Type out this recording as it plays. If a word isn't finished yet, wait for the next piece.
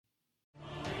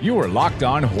You are Locked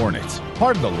On Hornets,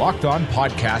 part of the Locked On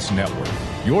Podcast Network.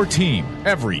 Your team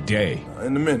every day.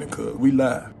 In a minute, cuz we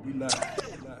live.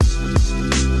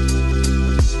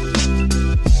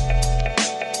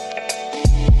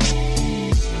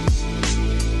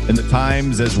 In the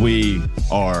times as we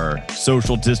are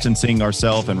social distancing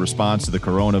ourselves in response to the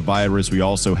coronavirus, we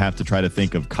also have to try to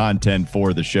think of content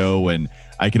for the show. And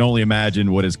I can only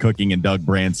imagine what is cooking in Doug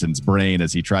Branson's brain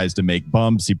as he tries to make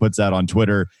bumps. He puts out on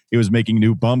Twitter, he was making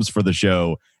new bumps for the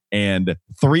show. And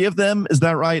 3 of them, is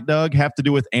that right, Doug, have to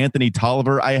do with Anthony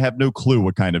Tolliver? I have no clue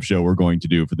what kind of show we're going to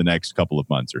do for the next couple of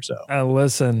months or so.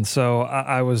 Listen, so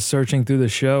I was searching through the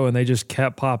show and they just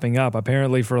kept popping up.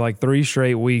 Apparently for like 3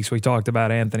 straight weeks, we talked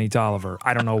about Anthony Tolliver.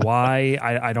 I don't know why.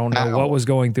 I don't know what was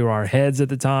going through our heads at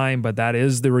the time, but that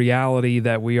is the reality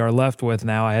that we are left with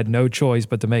now. I had no choice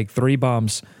but to make 3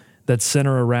 bumps that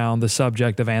center around the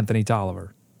subject of Anthony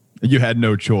Tolliver. You had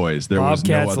no choice. There was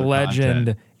no other legend,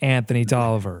 content. Anthony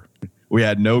Tolliver. We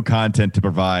had no content to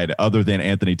provide other than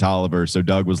Anthony Tolliver, so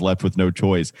Doug was left with no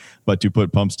choice but to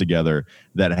put pumps together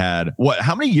that had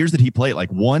how many years did he play? Like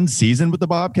 1 season with the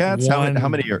Bobcats? How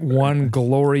many? One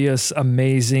glorious,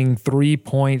 amazing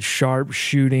 3-point sharp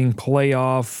shooting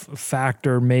playoff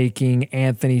factor making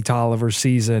Anthony Tolliver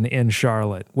season in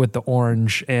Charlotte with the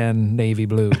orange and navy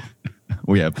blue.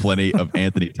 We have plenty of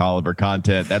Anthony Tolliver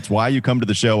content. That's why you come to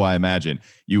the show, I imagine.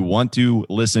 You want to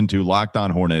listen to Locked On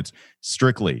Hornets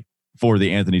strictly for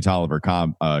the Anthony Tolliver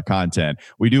content.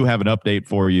 We do have an update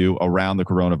for you around the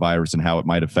coronavirus and how it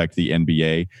might affect the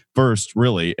NBA. First,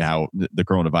 really, how the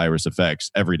coronavirus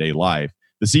affects everyday life.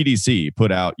 The CDC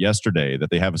put out yesterday that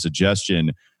they have a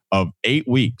suggestion of 8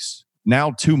 weeks,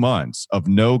 now 2 months, of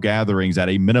no gatherings at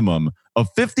a minimum of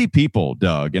 50 people,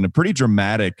 Doug, and a pretty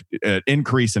dramatic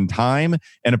increase in time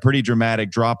and a pretty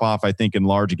dramatic drop-off, I think, in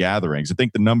large gatherings. I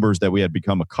think the numbers that we had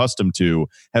become accustomed to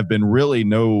have been really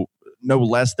no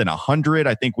less than 100.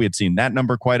 I think we had seen that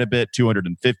number quite a bit.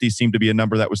 250 seemed to be a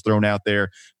number that was thrown out there.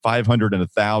 500 and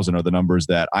 1,000 are the numbers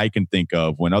that I can think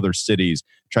of when other cities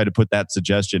try to put that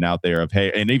suggestion out there of,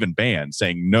 hey, and even bans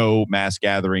saying no mass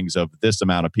gatherings of this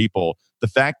amount of people. The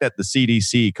fact that the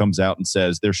CDC comes out and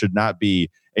says there should not be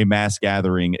a mass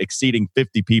gathering exceeding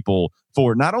 50 people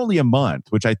for not only a month,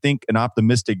 which I think an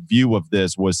optimistic view of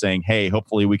this was saying, hey,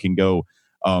 hopefully we can go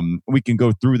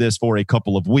through this for a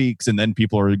couple of weeks and then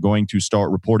people are going to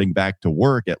start reporting back to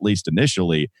work, at least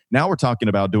initially. Now we're talking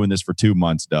about doing this for 2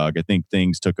 months, Doug. I think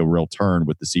things took a real turn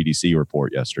with the CDC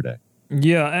report yesterday.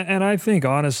 Yeah, and I think,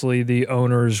 honestly, the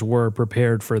owners were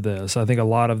prepared for this. I think a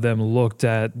lot of them looked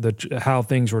at how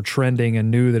things were trending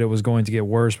and knew that it was going to get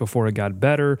worse before it got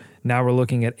better. Now we're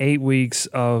looking at 8 weeks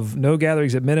of no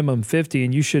gatherings at minimum 50,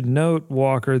 and you should note,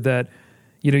 Walker, that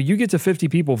you get to 50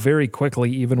 people very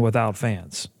quickly, even without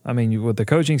fans. I mean, with the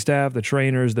coaching staff, the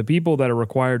trainers, the people that are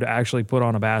required to actually put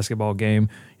on a basketball game,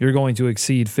 you're going to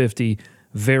exceed 50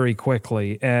 very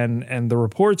quickly. And the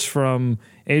reports from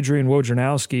Adrian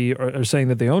Wojnarowski are saying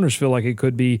that the owners feel like it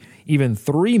could be even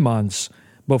 3 months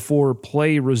before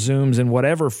play resumes in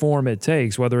whatever form it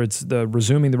takes, whether it's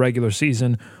resuming the regular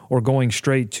season or going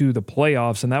straight to the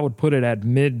playoffs, and that would put it at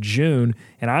mid-June.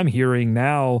 And I'm hearing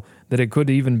now that it could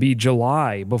even be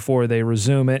July before they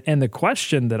resume it. And the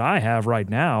question that I have right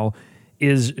now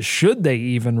is, should they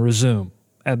even resume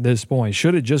at this point?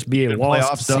 Should it just be a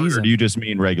lost season? Or do you just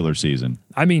mean regular season?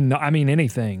 I mean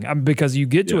anything. Because you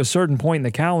get to a certain point in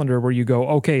the calendar where you go,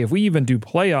 okay, if we even do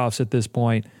playoffs at this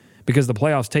point, because the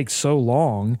playoffs take so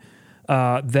long,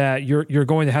 that you're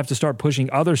going to have to start pushing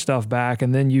other stuff back,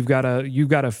 and then you've got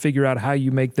to figure out how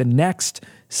you make the next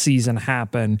season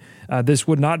happen. This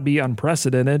would not be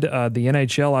unprecedented. The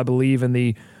NHL, I believe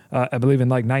in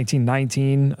like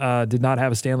 1919, did not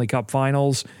have a Stanley Cup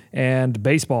Finals, and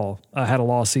baseball had a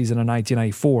lost season in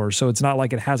 1994. So it's not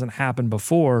like it hasn't happened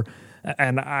before.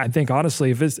 And I think, honestly,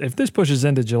 if this pushes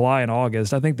into July and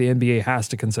August, I think the NBA has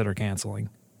to consider canceling.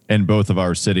 And both of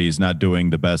our cities not doing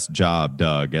the best job,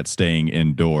 Doug, at staying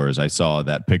indoors. I saw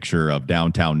that picture of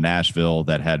downtown Nashville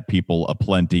that had people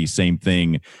aplenty. Same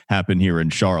thing happened here in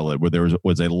Charlotte, where there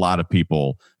was a lot of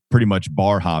people pretty much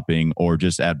bar hopping or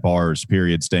just at bars,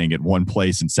 period, staying at one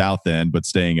place in South End, but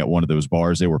staying at one of those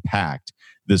bars. They were packed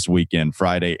this weekend,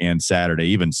 Friday and Saturday,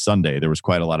 even Sunday. There was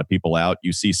quite a lot of people out.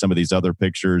 You see some of these other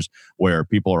pictures where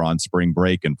people are on spring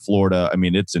break in Florida. I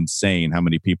mean, it's insane how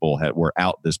many people were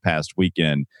out this past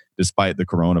weekend despite the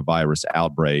coronavirus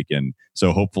outbreak. And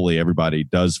so hopefully everybody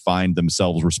does find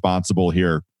themselves responsible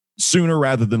here sooner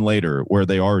rather than later, where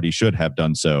they already should have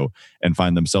done so, and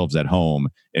find themselves at home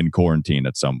in quarantine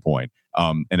at some point.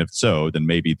 And if so, then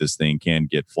maybe this thing can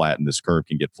get flattened. This curve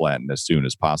can get flattened as soon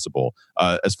as possible.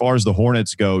 As far as the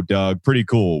Hornets go, Doug, pretty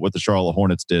cool what the Charlotte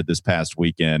Hornets did this past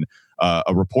weekend.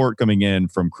 A report coming in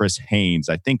from Chris Haynes,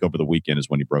 I think over the weekend is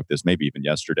when he broke this, maybe even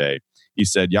yesterday. He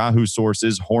said, Yahoo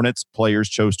sources, Hornets players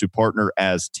chose to partner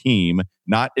as team,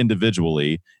 not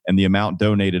individually, and the amount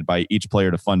donated by each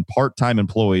player to fund part-time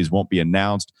employees won't be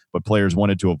announced, but players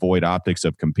wanted to avoid optics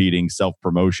of competing,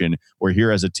 self-promotion. We're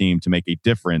here as a team to make a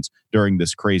difference during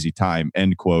this crazy time,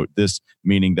 end quote. This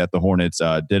meaning that the Hornets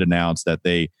did announce that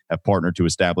they have partnered to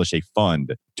establish a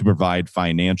fund to provide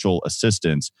financial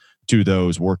assistance to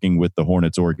those working with the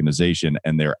Hornets organization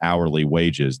and their hourly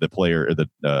wages, the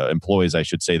employees, I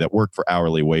should say, that work for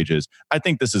hourly wages. I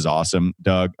think this is awesome,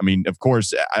 Doug. I mean, of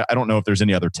course, I don't know if there's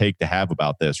any other take to have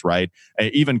about this, right?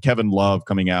 Even Kevin Love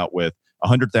coming out with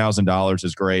 $100,000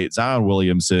 is great. Zion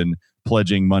Williamson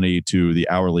pledging money to the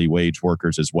hourly wage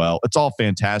workers as well. It's all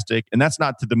fantastic. And that's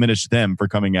not to diminish them for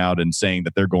coming out and saying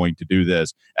that they're going to do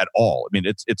this at all. I mean,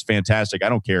 it's fantastic. I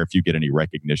don't care if you get any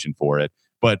recognition for it.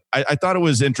 But I thought it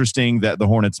was interesting that the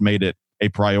Hornets made it a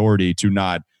priority to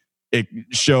not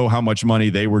show how much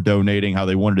money they were donating, how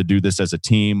they wanted to do this as a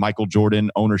team. Michael Jordan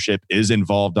ownership is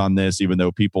involved on this, even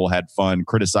though people had fun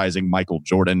criticizing Michael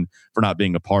Jordan for not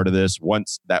being a part of this.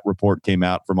 Once that report came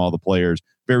out from all the players,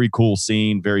 very cool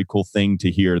scene, very cool thing to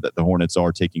hear that the Hornets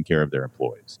are taking care of their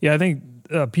employees. Yeah, I think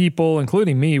people,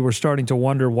 including me, were starting to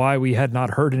wonder why we had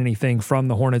not heard anything from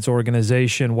the Hornets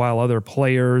organization while other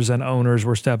players and owners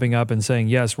were stepping up and saying,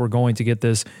 yes, we're going to get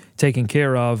this taken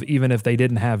care of, even if they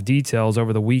didn't have details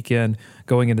over the weekend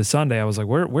going into Sunday. I was like,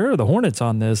 where are the Hornets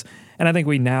on this? And I think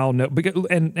we now know,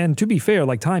 and to be fair,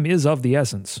 like, time is of the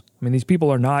essence. I mean, these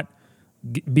people are not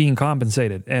being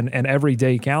compensated, and every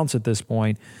day counts at this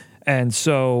point. And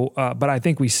so, but I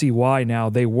think we see why now.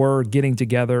 They were getting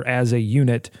together as a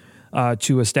unit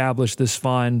to establish this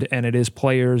fund, and it is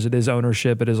players, it is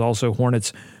ownership, it is also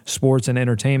Hornets Sports and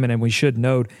Entertainment. And we should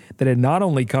note that it not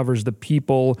only covers the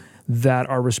people that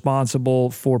are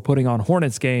responsible for putting on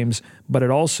Hornets games, but it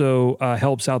also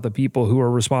helps out the people who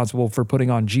are responsible for putting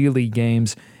on G League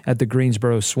games at the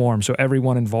Greensboro Swarm. So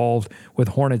everyone involved with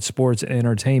Hornets Sports and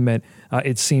Entertainment,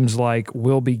 it seems like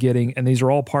will be getting, and these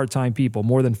are all part-time people,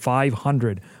 more than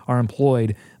 500 are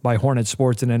employed by Hornets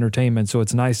Sports and Entertainment. So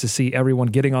it's nice to see everyone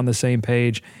getting on the same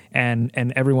page, and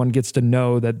everyone gets to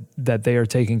know that they are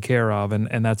taken care of,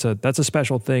 and that's a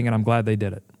special thing, and I'm glad they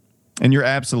did it. And you're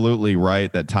absolutely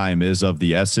right that time is of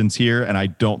the essence here, and I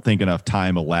don't think enough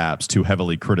time elapsed to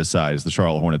heavily criticize the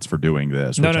Charlotte Hornets for doing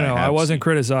this. No, I wasn't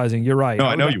criticizing. You're right. No,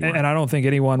 I know you weren't. And I don't think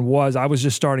anyone was. I was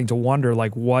just starting to wonder,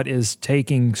 like, what is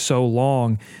taking so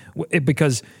long?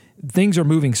 Because things are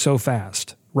moving so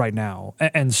fast right now,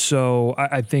 and so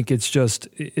I think it's just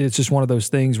one of those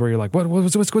things where you're like,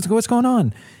 what's going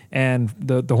on? And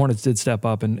the Hornets did step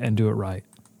up and do it right.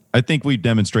 I think we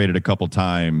demonstrated a couple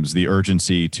times the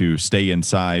urgency to stay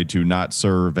inside, to not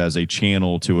serve as a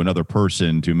channel to another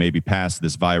person to maybe pass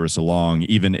this virus along.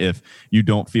 Even if you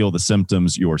don't feel the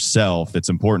symptoms yourself, it's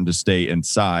important to stay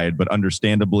inside. But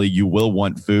understandably, you will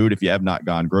want food if you have not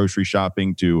gone grocery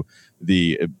shopping to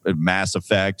the Mass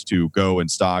Effect, to go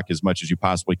and stock as much as you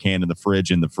possibly can in the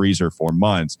fridge and the freezer for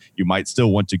months. You might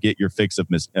still want to get your fix of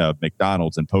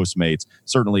McDonald's, and Postmates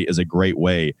certainly is a great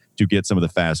way to get some of the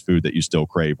fast food that you still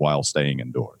crave while staying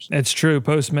indoors. It's true.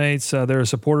 Postmates, they're a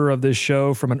supporter of this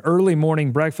show. From an early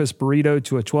morning breakfast burrito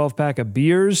to a 12-pack of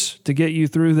beers to get you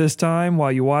through this time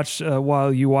while you watch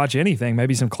anything,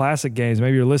 maybe some classic games.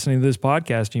 Maybe you're listening to this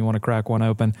podcast and you want to crack one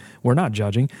open. We're not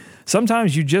judging.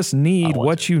 Sometimes you just need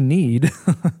what you need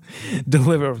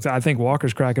delivered. I think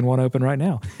Walker's cracking one open right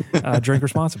now. Drink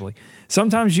responsibly.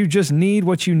 Sometimes you just need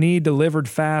what you need delivered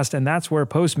fast, and that's where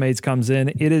Postmates comes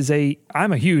in.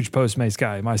 I'm a huge Postmates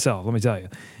guy myself, let me tell you.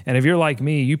 And if you're like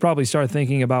me, you probably start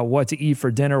thinking about what to eat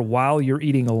for dinner while you're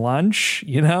eating a lunch,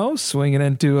 swinging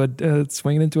into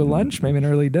a lunch, maybe an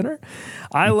early dinner.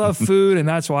 I love food, and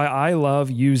that's why I love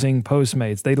using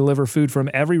Postmates. They deliver food from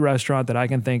every restaurant that I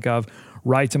can think of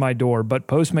right to my door. But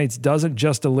Postmates doesn't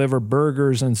just deliver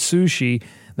burgers and sushi.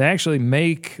 They actually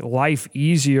make life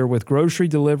easier with grocery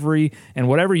delivery and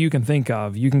whatever you can think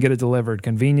of. You can get it delivered.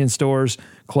 Convenience stores,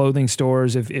 clothing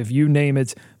stores, if you name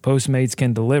it, Postmates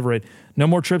can deliver it. No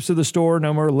more trips to the store,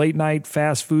 no more late night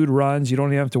fast food runs. You don't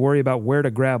even have to worry about where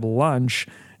to grab lunch.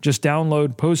 Just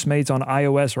download Postmates on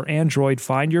iOS or Android,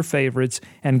 find your favorites,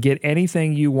 and get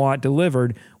anything you want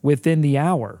delivered within the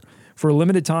hour. For a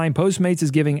limited time, Postmates is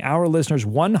giving our listeners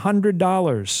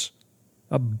 $100,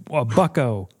 a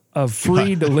bucko of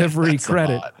free delivery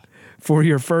credit for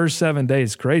your first 7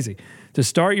 days. Crazy. To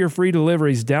start your free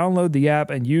deliveries, download the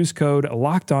app and use code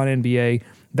LOCKEDONNBA.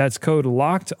 That's code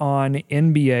Locked On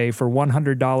NBA for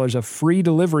 $100 of free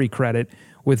delivery credit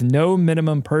with no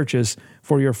minimum purchase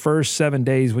for your first 7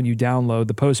 days when you download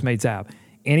the Postmates app.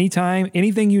 Anytime,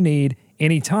 anything you need,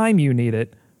 anytime you need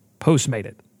it, Postmate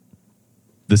it.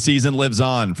 The season lives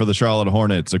on for the Charlotte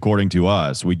Hornets, according to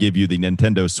us. We give you the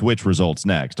Nintendo Switch results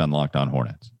next on Locked On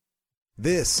Hornets.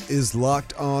 This is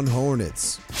Locked On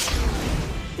Hornets.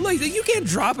 Like, you can't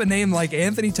drop a name like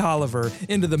Anthony Tolliver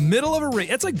into the middle of a ring.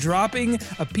 It's like dropping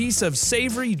a piece of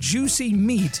savory, juicy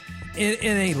meat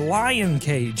in a lion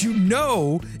cage. You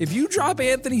know, if you drop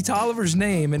Anthony Tolliver's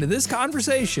name into this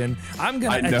conversation, I'm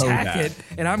gonna attack it,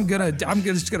 and I'm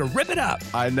just gonna rip it up.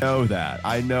 I know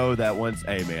that once,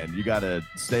 hey man, you gotta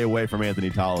stay away from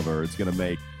Anthony Tolliver. It's gonna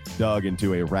make Doug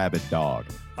into a rabid dog.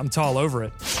 I'm tall over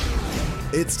it.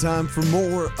 It's time for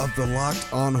more of the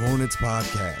Locked On Hornets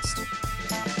podcast.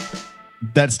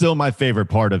 That's still my favorite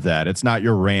part of that. It's not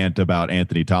your rant about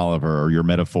Anthony Tolliver or your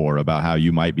metaphor about how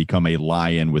you might become a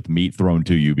lion with meat thrown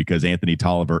to you because Anthony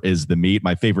Tolliver is the meat.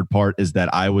 My favorite part is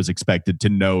that I was expected to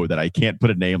know that I can't put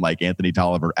a name like Anthony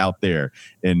Tolliver out there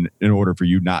in order for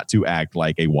you not to act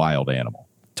like a wild animal.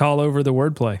 Tall over the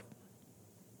wordplay.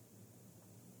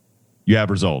 You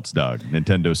have results, Doug.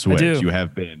 Nintendo Switch. You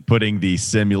have been putting the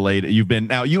simulator. You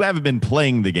haven't been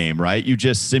playing the game, right? You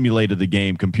just simulated the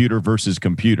game, computer versus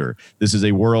computer. This is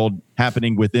a world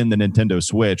happening within the Nintendo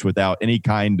Switch without any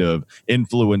kind of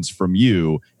influence from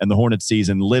you. And the Hornets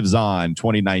season lives on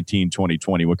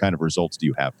 2019-2020. What kind of results do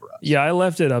you have for us? Yeah, I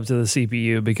left it up to the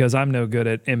CPU because I'm no good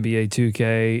at NBA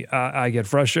 2K. I get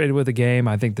frustrated with the game.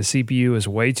 I think the CPU is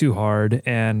way too hard,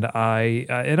 and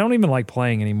I don't even like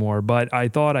playing anymore. But I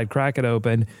thought I'd crack it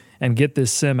open and get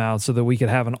this sim out so that we could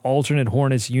have an alternate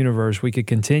Hornets universe. We could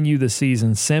continue the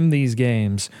season, sim these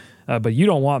games. But you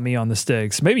don't want me on the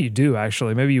sticks. Maybe you do,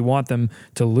 actually. Maybe you want them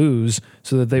to lose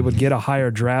so that they would get a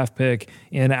higher draft pick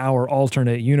in our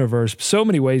alternate universe. So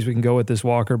many ways we can go with this,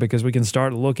 Walker, because we can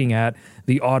start looking at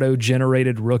the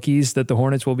auto-generated rookies that the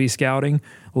Hornets will be scouting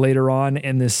later on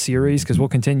in this series, because we'll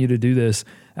continue to do this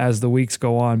as the weeks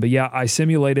go on. But yeah, I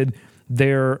simulated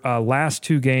their last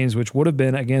two games, which would have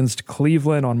been against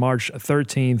Cleveland on March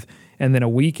 13th and then a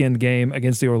weekend game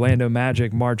against the Orlando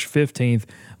Magic March 15th.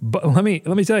 But let me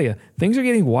tell you, things are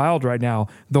getting wild right now.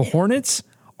 The Hornets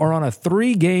are on a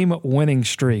 3-game winning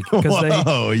streak.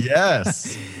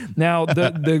 Yes. Now,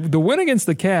 the win against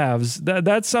the Cavs,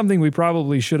 that's something we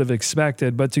probably should have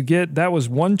expected, but that was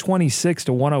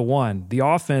 126-101. The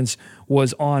offense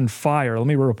was on fire. Let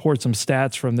me report some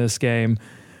stats from this game.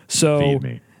 So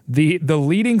the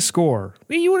leading scorer,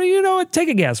 you know what? Take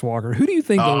a guess, Walker. Who do you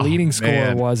think the leading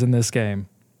scorer was in this game?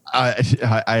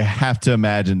 I have to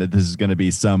imagine that this is going to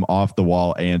be some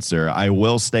off-the-wall answer. I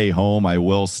will stay home. I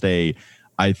will stay,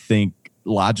 I think,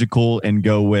 logical and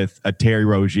go with a Terry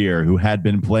Rozier, who had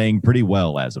been playing pretty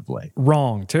well as of late.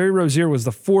 Wrong. Terry Rozier was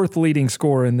the 4th leading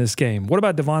scorer in this game. What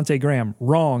about Devontae Graham?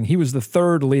 Wrong. He was the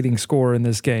 3rd leading scorer in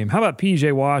this game. How about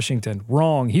PJ Washington?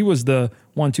 Wrong. He was the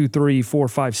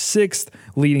 6th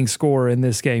leading scorer in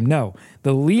this game. No.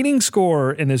 The leading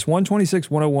scorer in this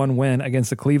 126-101 win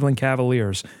against the Cleveland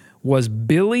Cavaliers was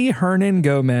Billy Hernan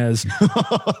Gomez.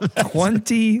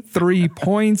 23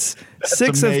 points,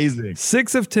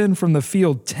 6 of 10 from the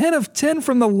field, 10 of 10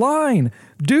 from the line.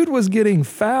 Dude was getting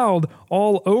fouled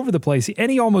all over the place, and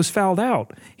he almost fouled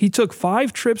out. He took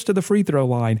 5 trips to the free throw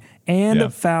line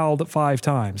and fouled 5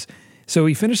 times. So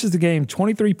he finishes the game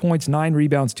 23 points, 9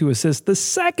 rebounds, 2 assists. The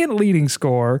second leading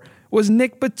scorer was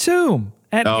Nick Batum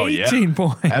at 18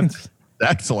 points.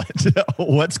 Excellent.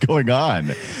 What's going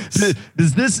on?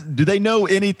 Do they know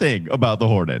anything about the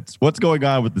Hornets? What's going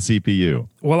on with the CPU?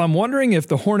 Well, I'm wondering if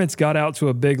the Hornets got out to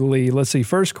a big lead. Let's see.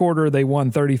 First quarter, they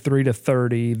won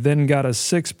 33-30, then got a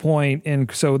 6-point,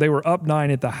 and so they were up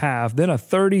 9 at the half, then a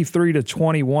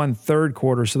 33-21 third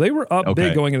quarter. So they were up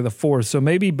big going into the fourth. So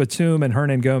maybe Batum and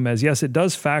Hernan Gomez. Yes, it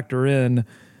does factor in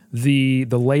the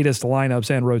latest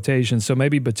lineups and rotations. So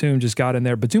maybe Batum just got in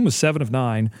there. Batum was 7 of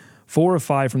 9. 4 of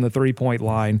 5 from the 3-point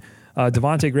line.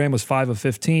 Devontae Graham was 5 of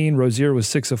 15. Rozier was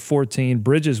 6 of 14.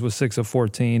 Bridges was 6 of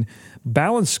 14.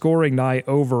 Balanced scoring night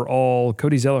overall.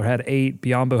 Cody Zeller had 8.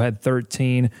 Biyombo had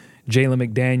 13. Jalen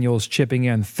McDaniels chipping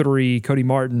in 3. Cody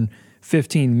Martin,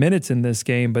 15 minutes in this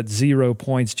game, but 0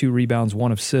 points, 2 rebounds,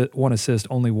 1 assist,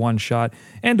 only 1 shot.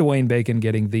 And Dwayne Bacon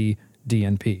getting the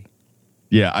DNP.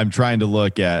 Yeah, I'm trying to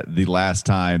look at the last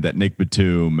time that Nick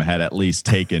Batum had at least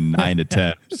taken 9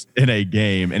 attempts in a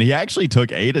game. And he actually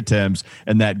took 8 attempts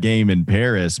in that game in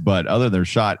Paris, but other than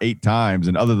shot 8 times.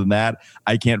 And other than that,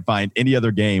 I can't find any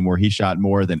other game where he shot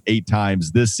more than 8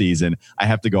 times this season. I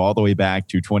have to go all the way back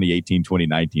to 2018,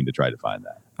 2019 to try to find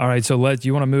that. All right, so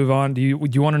you want to move on? Do you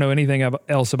want to know anything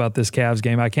else about this Cavs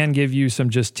game? I can give you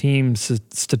some just team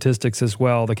statistics as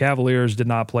well. The Cavaliers did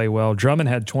not play well. Drummond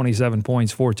had 27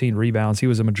 points, 14 rebounds. He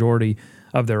was a majority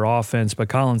of their offense, but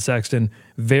Colin Sexton,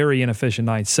 very inefficient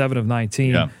night, 7 of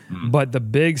 19. Yeah. But the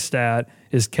big stat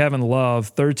is Kevin Love,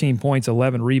 13 points,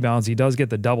 11 rebounds. He does get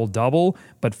the double-double,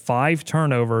 but 5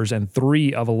 turnovers and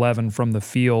 3 of 11 from the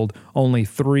field, only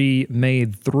 3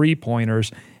 made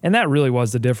three-pointers. And that really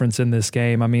was the difference in this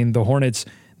game. I mean, the Hornets,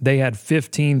 they had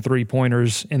 15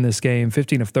 three-pointers in this game,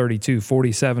 15 of 32,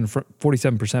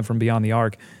 47% from beyond the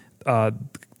arc.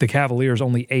 The Cavaliers,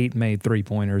 only 8 made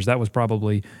three-pointers. That was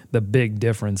probably the big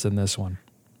difference in this one.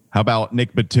 How about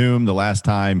Nick Batum? The last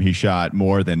time he shot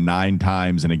more than 9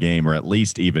 times in a game, or at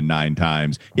least even 9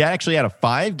 times. He actually had a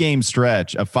 5-game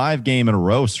stretch, a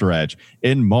 5-game-in-a-row stretch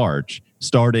in March,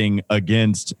 starting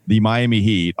against the Miami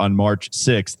Heat on March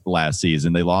 6th last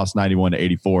season. They lost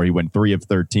 91-84. He went 3 of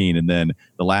 13. And then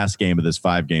the last game of this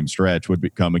 5-game stretch would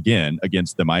become again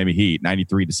against the Miami Heat.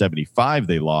 93-75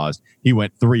 they lost. He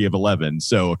went 3 of 11.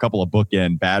 So a couple of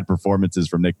bookend bad performances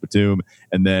from Nick Batum.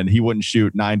 And then he wouldn't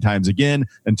shoot 9 times again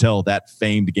until that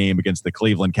famed game against the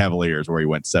Cleveland Cavaliers where he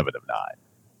went 7 of 9.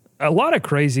 A lot of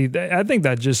crazy. I think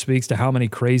that just speaks to how many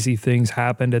crazy things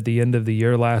happened at the end of the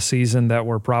year last season that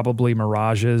were probably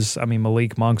mirages. I mean,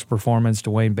 Malik Monk's performance,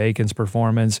 Dwayne Bacon's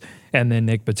performance, and then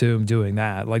Nick Batum doing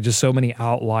that. Like, just so many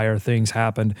outlier things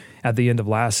happened at the end of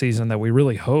last season that we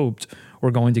really hoped were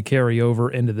going to carry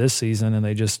over into this season, and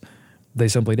they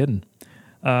simply didn't.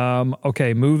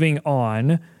 Okay, moving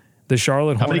on. The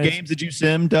Charlotte Hornets. How many games did you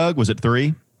sim, Doug? Was it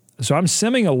 3? So I'm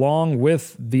simming along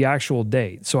with the actual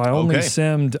date. So I only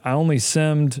simmed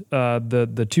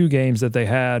the 2 games that they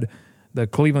had, the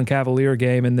Cleveland Cavalier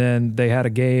game, and then they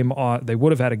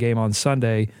would have had a game on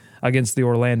Sunday against the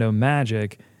Orlando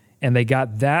Magic, and they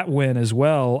got that win as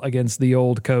well against the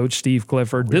old coach Steve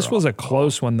Clifford. This was a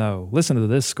close one though. Listen to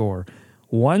this score.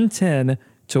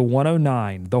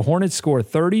 110-109. The Hornets score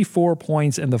 34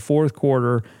 points in the fourth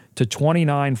quarter to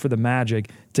 29 for the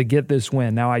Magic to get this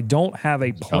win. Now, I don't have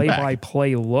a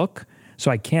play-by-play look,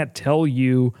 so I can't tell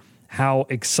you how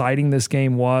exciting this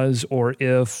game was or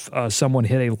if someone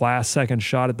hit a last-second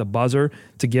shot at the buzzer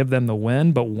to give them the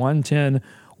win, but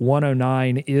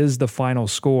 110-109 is the final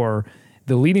score.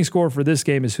 The leading scorer for this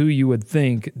game is who you would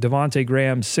think. Devontae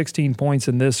Graham, 16 points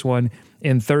in this one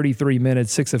in 33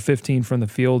 minutes, 6 of 15 from the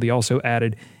field. He also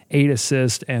added 8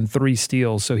 assists and 3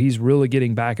 steals, so he's really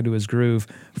getting back into his groove.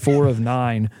 4 of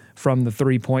 9 from the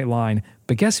three-point line.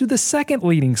 But guess who the second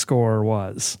leading scorer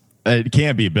was? It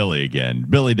can't be Billy again.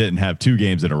 Billy didn't have 2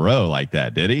 games in a row like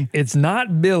that, did he? It's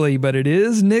not Billy, but it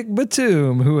is Nick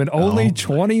Batum, who in only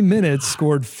 20 minutes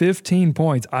scored 15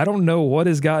 points. I don't know what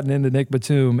has gotten into Nick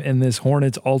Batum in this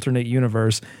Hornets alternate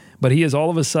universe, but he is all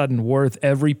of a sudden worth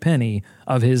every penny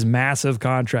of his massive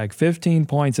contract. 15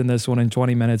 points in this one in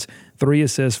 20 minutes, 3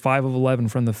 assists, 5 of 11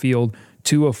 from the field,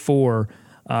 2 of 4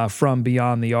 from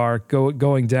beyond the arc.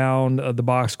 Going down the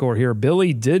box score here,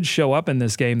 Billy did show up in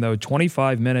this game, though.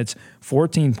 25 minutes,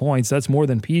 14 points. That's more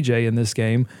than PJ in this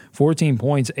game. 14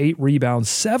 points, 8 rebounds,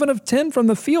 7 of 10 from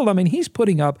the field. I mean, he's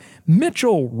putting up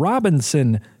Mitchell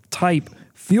Robinson-type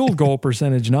field goal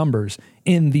percentage numbers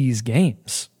in these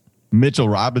games. Mitchell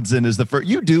Robinson is the first.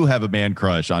 You do have a man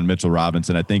crush on Mitchell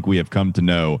Robinson. I think we have come to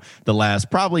know the last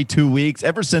probably 2 weeks,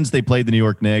 ever since they played the New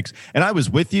York Knicks. And I was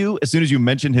with you as soon as you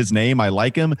mentioned his name. I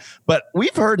like him, but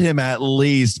we've heard him at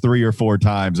least 3 or 4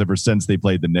 times ever since they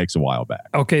played the Knicks a while back.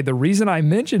 Okay, the reason I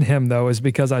mentioned him, though, is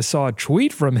because I saw a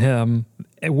tweet from him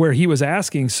where he was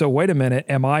asking, so wait a minute,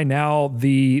 am I now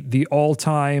the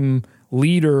all-time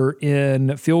leader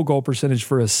in field goal percentage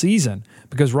for a season?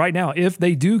 Because right now, if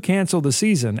they do cancel the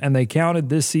season and they counted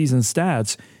this season's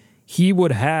stats, he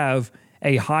would have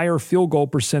a higher field goal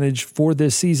percentage for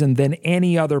this season than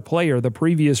any other player. The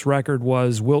previous record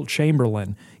was Wilt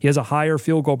Chamberlain. He has a higher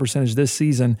field goal percentage this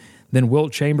season than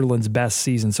Wilt Chamberlain's best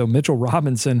season. So Mitchell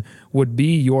Robinson would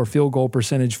be your field goal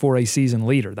percentage for a season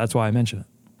leader. That's why I mentioned it.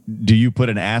 Do you put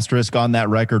an asterisk on that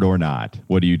record or not?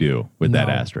 What do you do with that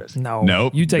asterisk? No.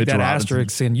 Nope. You take Mitchell that Robinson.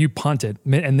 asterisk and you punt it,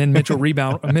 and then Mitchell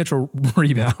Mitchell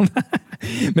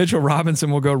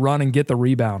Robinson will go run and get the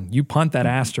rebound. You punt that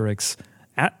asterisk.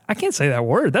 I can't say that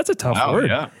word. That's a tough word.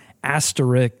 Yeah.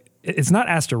 Asterisk. It's not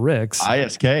asterisk.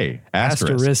 ISK.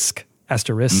 Asterisk.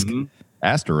 Asterisk. Mm-hmm.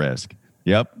 Asterisk.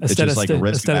 Yep. It's just like a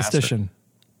risk. Esthetician.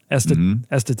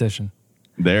 Esthetician.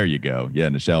 There you go. Yeah,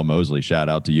 Nichelle Mosley, shout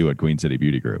out to you at Queen City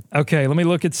Beauty Group. Okay, let me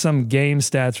look at some game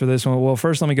stats for this one. Well,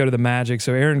 first let me go to the Magic.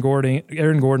 So Aaron Gordon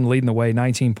leading the way,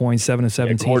 19 points, 7 of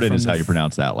 17. Yeah, Gordon is how you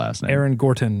pronounce that last name. Aaron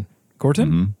Gordon.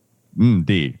 Gordon? Mm-hmm.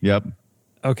 D. Yep.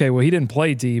 Okay, well, he didn't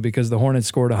play D because the Hornets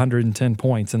scored 110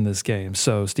 points in this game.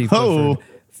 So Steve Clifford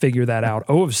figured that out.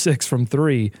 0 of 6 from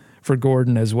 3 for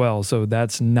Gordon as well. So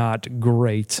that's not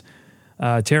great.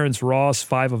 Terrence Ross,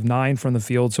 5 of 9 from the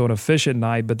field. So an efficient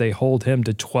night, but they hold him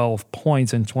to 12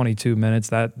 points in 22 minutes.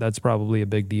 That's probably a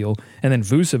big deal. And then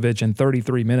Vucevic in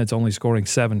 33 minutes only scoring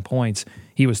 7 points.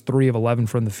 He was 3 of 11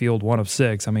 from the field, 1 of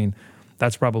 6. I mean,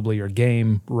 that's probably your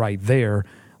game right there.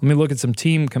 Let me look at some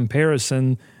team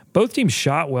comparison. Both teams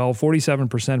shot well,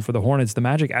 47% for the Hornets. The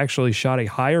Magic actually shot a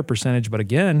higher percentage, but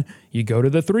again, you go to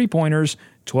the three-pointers,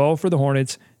 12 for the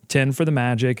Hornets, 10 for the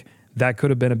Magic. That could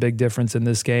have been a big difference in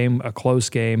this game, a close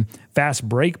game. Fast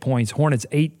break points, Hornets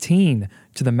 18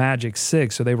 to the Magic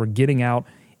 6, so they were getting out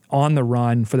on the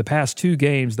run. For the past 2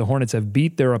 games, the Hornets have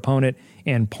beat their opponent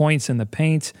in points in the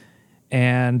paint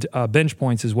and bench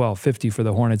points as well, 50 for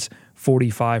the Hornets,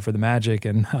 45 for the Magic,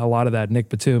 and a lot of that Nick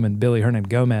Batum and Billy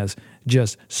Hernangomez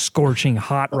just scorching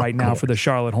hot right now for the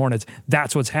Charlotte Hornets.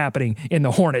 That's what's happening in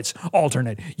the Hornets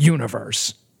alternate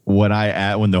universe. When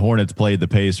the Hornets played the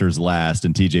Pacers last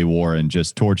and TJ Warren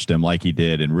just torched him like he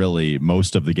did in really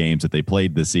most of the games that they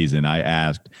played this season, I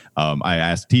asked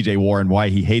TJ Warren why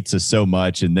he hates us so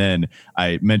much, and then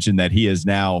I mentioned that he is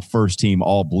now first team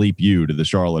all bleep you to the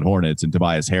Charlotte Hornets, and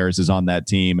Tobias Harris is on that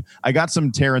team. I got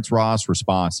some Terrence Ross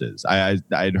responses.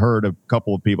 I'd heard a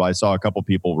couple of people, I saw a couple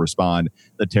people respond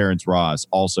that Terrence Ross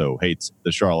also hates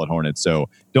the Charlotte Hornets, so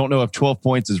don't know if 12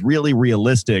 points is really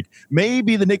realistic.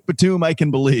 Maybe the Nick Batum I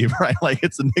can believe, right? Like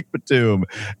it's the Nick Batum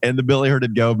and the Billy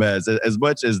Hernangomez. As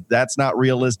much as that's not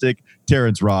realistic,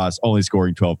 Terrence Ross only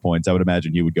scoring 12 points, I would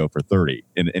imagine he would go for 30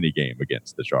 in any game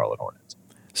against the Charlotte Hornets.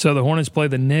 So the Hornets play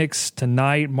the Knicks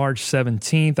tonight, March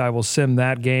 17th. I will sim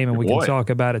that game, and we can talk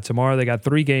about it tomorrow. They got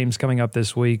 3 games coming up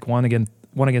this week, one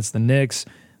against the Knicks,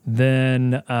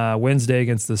 then Wednesday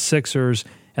against the Sixers,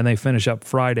 and they finish up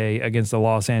Friday against the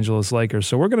Los Angeles Lakers.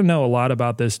 So we're going to know a lot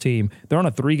about this team. They're on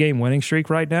a 3-game winning streak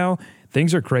right now.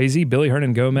 Things are crazy. Billy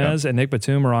Hernangomez and Nick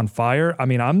Batum are on fire. I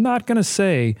mean, I'm not going to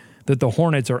say that the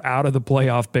Hornets are out of the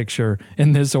playoff picture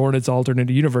in this Hornets alternate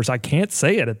universe. I can't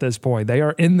say it at this point. They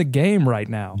are in the game right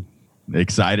now.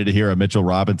 Excited to hear a Mitchell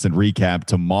Robinson recap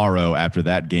tomorrow after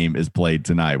that game is played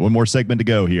tonight. One more segment to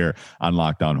go here on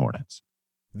Locked On Hornets.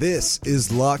 This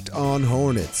is Locked On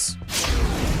Hornets.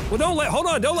 Well,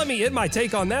 don't let me end my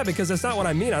take on that, because that's not what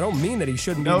I mean. I don't mean that he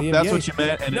shouldn't be in the NBA. That's what you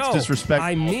meant, and it's disrespectful.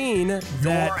 I mean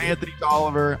that you're Anthony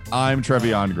Tolliver, I'm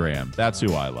Trevion Graham. That's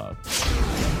who I love.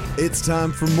 It's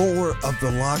time for more of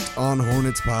the Locked On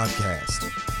Hornets podcast.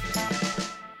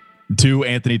 2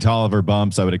 Anthony Tolliver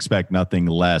bumps. I would expect nothing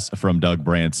less from Doug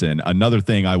Branson. Another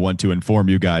thing I want to inform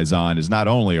you guys on is not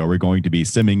only are we going to be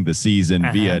simming the season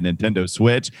via Nintendo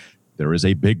Switch, there is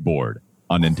a big board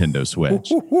on Nintendo Switch.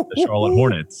 The Charlotte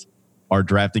Hornets are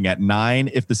drafting at 9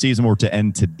 if the season were to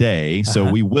end today.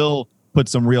 So we will put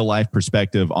some real life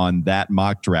perspective on that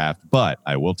mock draft. But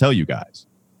I will tell you guys,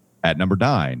 at number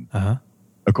 9,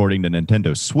 according to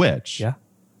Nintendo Switch,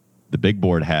 the big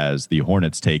board has the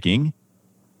Hornets taking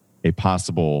a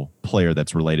possible player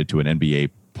that's related to an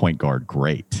NBA point guard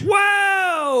great.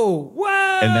 Wow!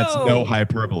 And that's no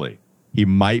hyperbole. He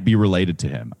might be related to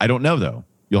him. I don't know, though.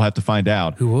 You'll have to find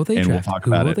out. Who will they draft? We'll talk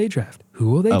about it. Who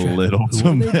will they draft?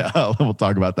 We'll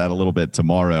talk about that a little bit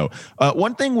tomorrow.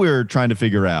 One thing we're trying to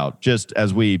figure out, just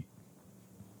as we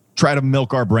try to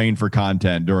milk our brain for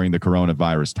content during the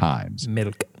coronavirus times.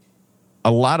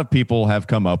 A lot of people have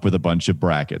come up with a bunch of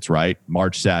brackets, right?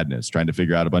 March Sadness, trying to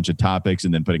figure out a bunch of topics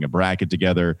and then putting a bracket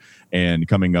together and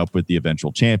coming up with the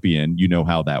eventual champion. You know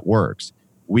how that works.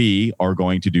 We are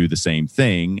going to do the same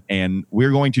thing, and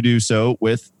we're going to do so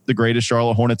with the greatest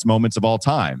Charlotte Hornets moments of all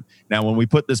time. Now, when we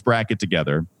put this bracket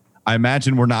together, I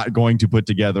imagine we're not going to put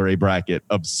together a bracket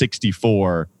of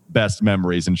 64 best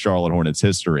memories in Charlotte Hornets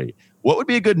history. What would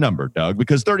be a good number, Doug?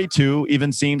 Because 32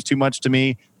 even seems too much to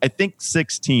me. I think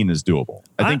 16 is doable.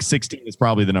 I think 16 is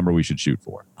probably the number we should shoot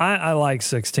for. I like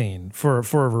 16 for a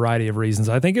variety of reasons.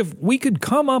 I think if we could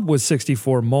come up with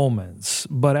 64 moments,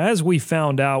 but as we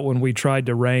found out when we tried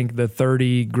to rank the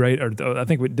 30 great, or I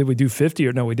think did we do 50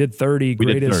 or no? We did 30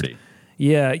 greatest. We did 30.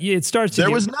 Yeah, it starts to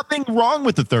There was nothing wrong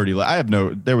with the 30.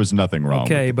 There was nothing wrong.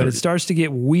 Okay, with the 30. but it starts to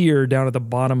get weird down at the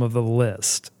bottom of the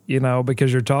list,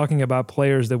 because you're talking about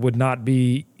players that would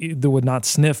not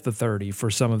sniff the 30 for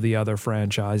some of the other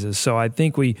franchises. So I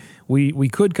think we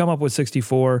could come up with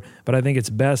 64, but I think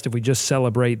it's best if we just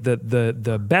celebrate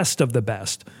the best of the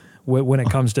best when it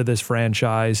comes to this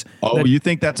franchise. You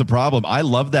think that's a problem? I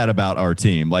love that about our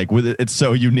team. Like, it's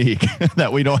so unique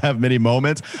that we don't have many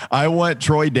moments. I want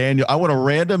a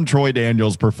random Troy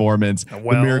Daniels performance, The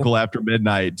Miracle After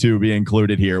Midnight, to be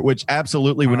included here, which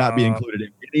absolutely would not be included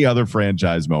if we any other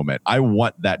franchise moment. I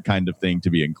want that kind of thing to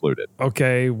be included.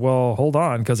 Okay, well, hold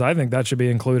on, because I think that should be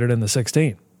included in the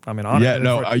 16. I mean,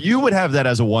 honestly, you would have that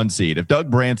as a 1 seed. If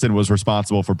Doug Branson was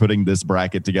responsible for putting this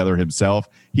bracket together himself,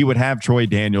 he would have Troy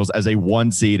Daniels as a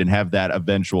 1 seed and have that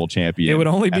eventual champion. It would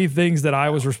only be things that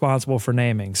I was responsible for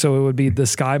naming. So it would be the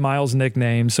Sky Miles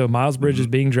nickname. So Miles Bridges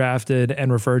being drafted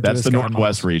and referred to as That's the Sky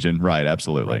Northwest Miles. region. Right,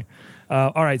 absolutely. Right.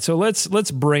 All right, so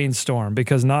let's brainstorm,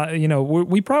 because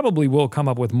we probably will come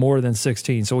up with more than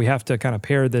 16, so we have to kind of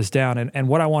pare this down. And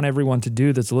what I want everyone to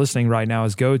do that's listening right now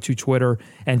is go to Twitter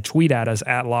and tweet at us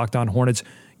at Locked On Hornets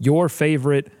your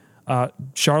favorite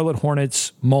Charlotte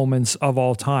Hornets moments of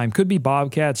all time. Could be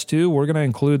Bobcats too. We're going to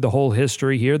include the whole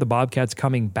history here. The Bobcats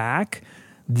coming back,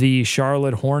 the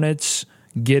Charlotte Hornets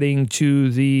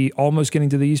almost getting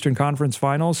to the Eastern Conference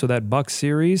Finals, so that Bucks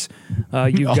series.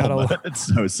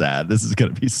 It's so sad. This is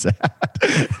going to be sad.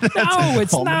 No,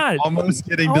 it's not. Almost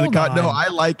getting to the No, I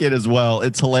like it as well.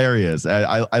 It's hilarious.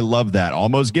 I love that.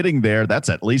 Almost getting there. That's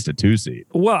at least a 2 seed.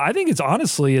 Well, I think it's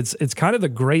kind of the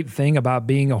great thing about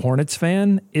being a Hornets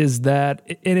fan is that,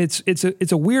 and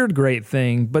it's a weird great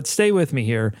thing, but stay with me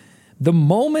here. The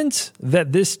moment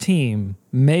that this team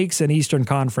makes an Eastern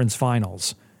Conference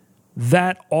Finals,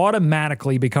 that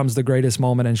automatically becomes the greatest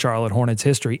moment in Charlotte Hornets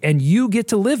history, and you get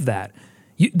to live that.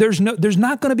 There's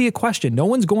not going to be a question. No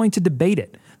one's going to debate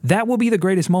it. That will be the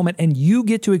greatest moment, and you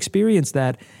get to experience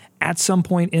that at some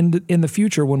point in the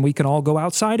future when we can all go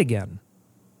outside again.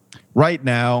 Right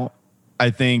now, I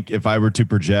think if I were to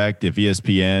project, if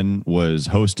ESPN was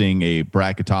hosting a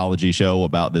bracketology show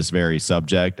about this very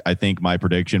subject, I think my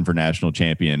prediction for national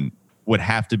champion would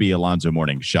have to be Alonzo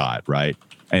Mourning's shot, right?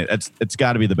 And it's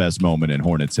got to be the best moment in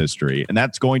Hornets history. And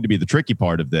that's going to be the tricky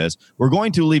part of this. We're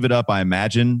going to leave it up, I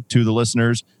imagine, to the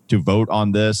listeners to vote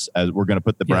on this, as we're going to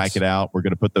put the bracket out. We're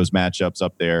going to put those matchups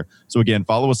up there. So again,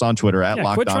 follow us on Twitter at Locked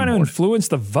On. Quit trying to influence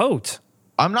the vote.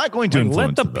 I'm not going to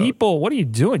influence let the people. What are you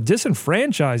doing?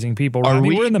 Disenfranchising people. Right?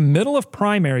 We're in the middle of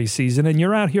primary season, and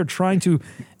you're out here trying to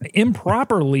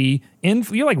improperly.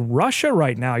 You're like Russia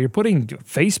right now. You're putting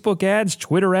Facebook ads,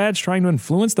 Twitter ads, trying to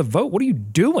influence the vote. What are you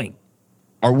doing?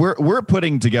 We're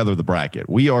putting together the bracket.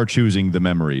 We are choosing the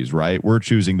memories, right? We're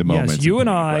choosing the moments. Yes, you and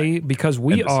I, because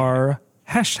we are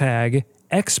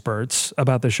 #experts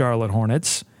about the Charlotte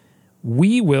Hornets.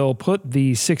 We will put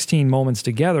the 16 moments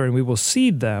together and we will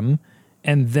seed them.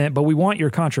 But we want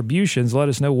your contributions. Let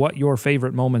us know what your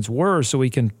favorite moments were so we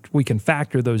can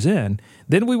factor those in.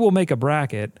 Then we will make a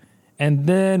bracket, and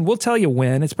then we'll tell you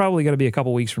when. It's probably going to be a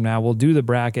couple weeks from now. We'll do the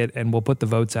bracket, and we'll put the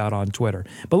votes out on Twitter.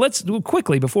 But let's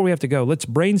quickly, before we have to go, let's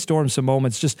brainstorm some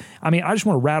moments. I just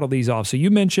want to rattle these off. So you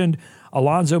mentioned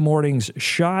Alonzo Mourning's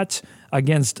shot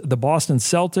against the Boston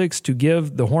Celtics to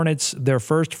give the Hornets their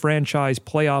first franchise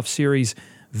playoff series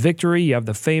victory. You have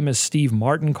the famous Steve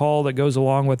Martin call that goes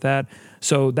along with that.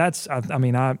 So that's, I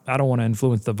don't want to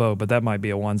influence the vote, but that might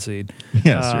be a 1 seed.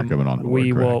 Yes, you're coming on.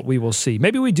 We will see.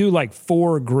 Maybe we do like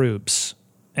 4 groups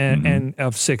and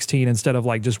of 16 instead of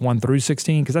like just 1 through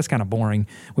 16, because that's kind of boring.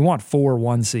 We want 4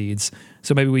 1 seeds.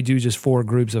 So maybe we do just 4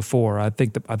 groups of 4. I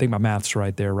think my math's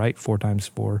right there, right? 4 times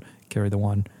 4, carry the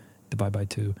 1, divide by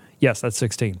 2. Yes, that's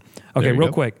 16. Okay,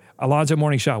 real quick. Alonzo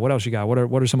Mourning shot. What else you got? What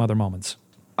are some other moments?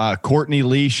 Courtney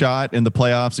Lee shot in the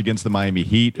playoffs against the Miami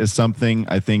Heat is something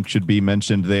I think should be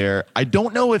mentioned there. I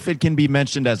don't know if it can be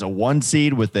mentioned as a 1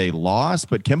 seed with a loss,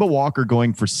 but Kemba Walker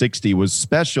going for 60 was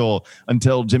special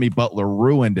until Jimmy Butler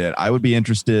ruined it. I would be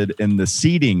interested in the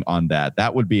seeding on that.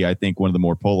 That would be, I think, one of the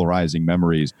more polarizing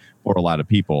memories for a lot of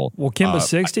people. Well, Kemba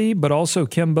 60, but also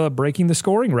Kemba breaking the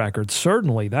scoring record.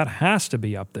 Certainly, that has to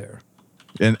be up there.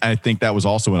 And I think that was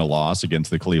also in a loss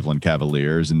against the Cleveland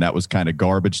Cavaliers, and that was kind of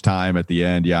garbage time at the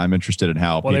end. Yeah, I'm interested in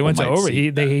how. Well, they went to over.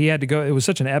 He had to go. It was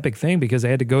such an epic thing because they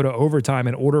had to go to overtime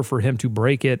in order for him to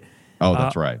break it. Oh,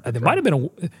 that's right. It might have been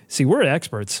we're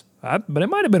experts, but it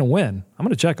might have been a win. I'm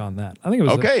going to check on that. I think it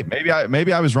was okay.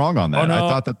 Maybe I was wrong on that. Oh, no. I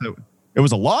thought that it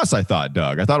was a loss. I thought,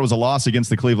 Doug. I thought it was a loss against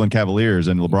the Cleveland Cavaliers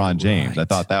and LeBron James. I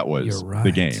thought that was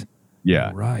the game. Yeah,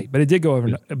 You're right. But it did go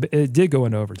over. It did go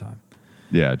into overtime.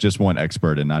 Yeah, just one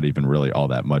expert and not even really all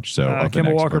that much. So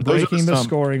Kemba Walker breaking the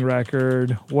scoring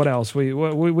record. What else?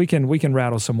 We can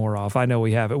rattle some more off. I know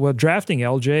we have it. Well, drafting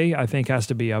LJ, I think, has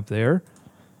to be up there.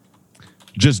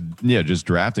 Just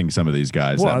drafting some of these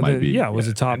guys. Well, that might be. Yeah, it was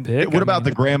a top pick. What about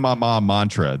the grandmama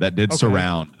mantra that did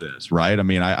surround this, right? I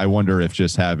mean, I wonder if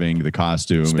just having the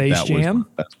costume, Space Jam, was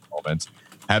the best moments.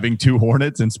 Having 2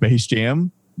 Hornets in Space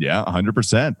Jam, yeah,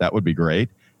 100%. That would be great.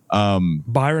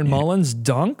 Byron Mullins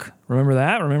dunk. Remember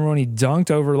that? Remember when he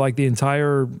dunked over like the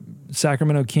entire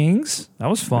Sacramento Kings? That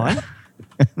was fun.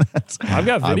 I've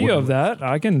got video of that.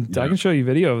 I can show you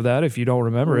video of that if you don't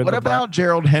remember it. What about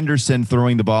Gerald Henderson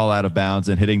throwing the ball out of bounds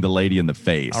and hitting the lady in the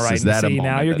face? All right, is that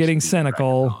now you're getting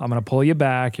cynical. I'm going to pull you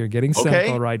back. You're getting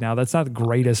cynical right now. That's not the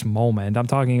greatest moment. I'm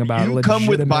talking about you come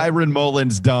with Byron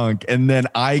Mullins' dunk, and then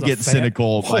I get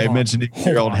cynical by mentioning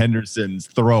Gerald Henderson's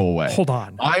throwaway. Hold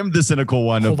on. I'm the cynical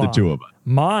one of the two of us.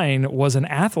 Mine was an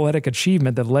athletic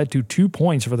achievement that led to 2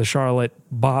 points for the Charlotte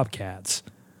Bobcats.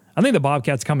 I think the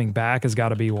Bobcats coming back has got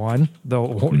to be one.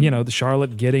 The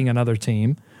Charlotte getting another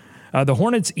team. The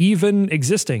Hornets even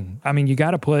existing. I mean, you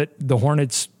got to put the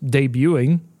Hornets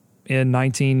debuting in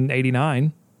 1989.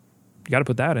 You got to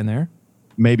put that in there.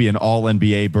 Maybe an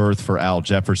all-NBA berth for Al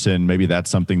Jefferson. Maybe that's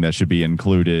something that should be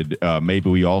included. Maybe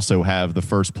we also have the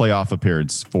first playoff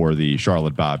appearance for the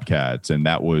Charlotte Bobcats, and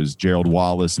that was Gerald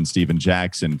Wallace and Steven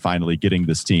Jackson finally getting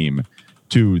this team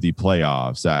to the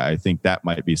playoffs. I think that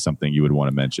might be something you would want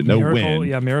to mention.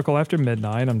 Miracle After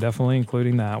Midnight. I'm definitely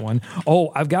including that one.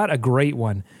 Oh, I've got a great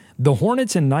one. The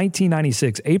Hornets in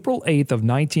 1996, April 8th of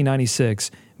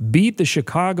 1996, beat the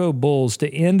Chicago Bulls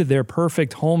to end their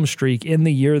perfect home streak in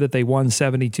the year that they won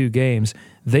 72 games.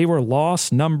 They were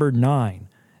loss number 9.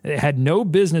 They had no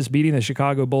business beating the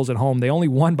Chicago Bulls at home. They only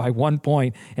won by 1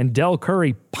 point, and Del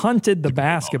Curry punted the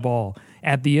basketball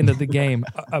at the end of the game.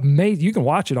 Amazing. You can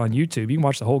watch it on YouTube. You can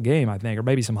watch the whole game, I think, or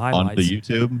maybe some highlights. On the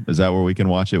YouTube? Is that where we can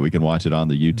watch it? We can watch it on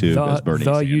the YouTube. The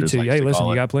YouTube. Hey, listen,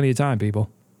 you got plenty of time, people.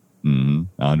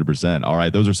 100%. All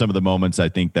right. Those are some of the moments I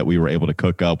think that we were able to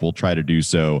cook up. We'll try to do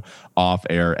so off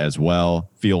air as well.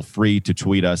 Feel free to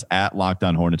tweet us at Locked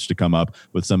On Hornets to come up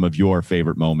with some of your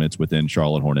favorite moments within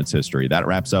Charlotte Hornets history. That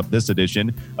wraps up this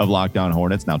edition of Locked On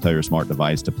Hornets. Now tell your smart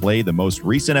device to play the most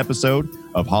recent episode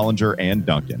of Hollinger and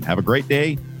Duncan. Have a great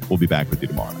day. We'll be back with you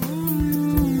tomorrow.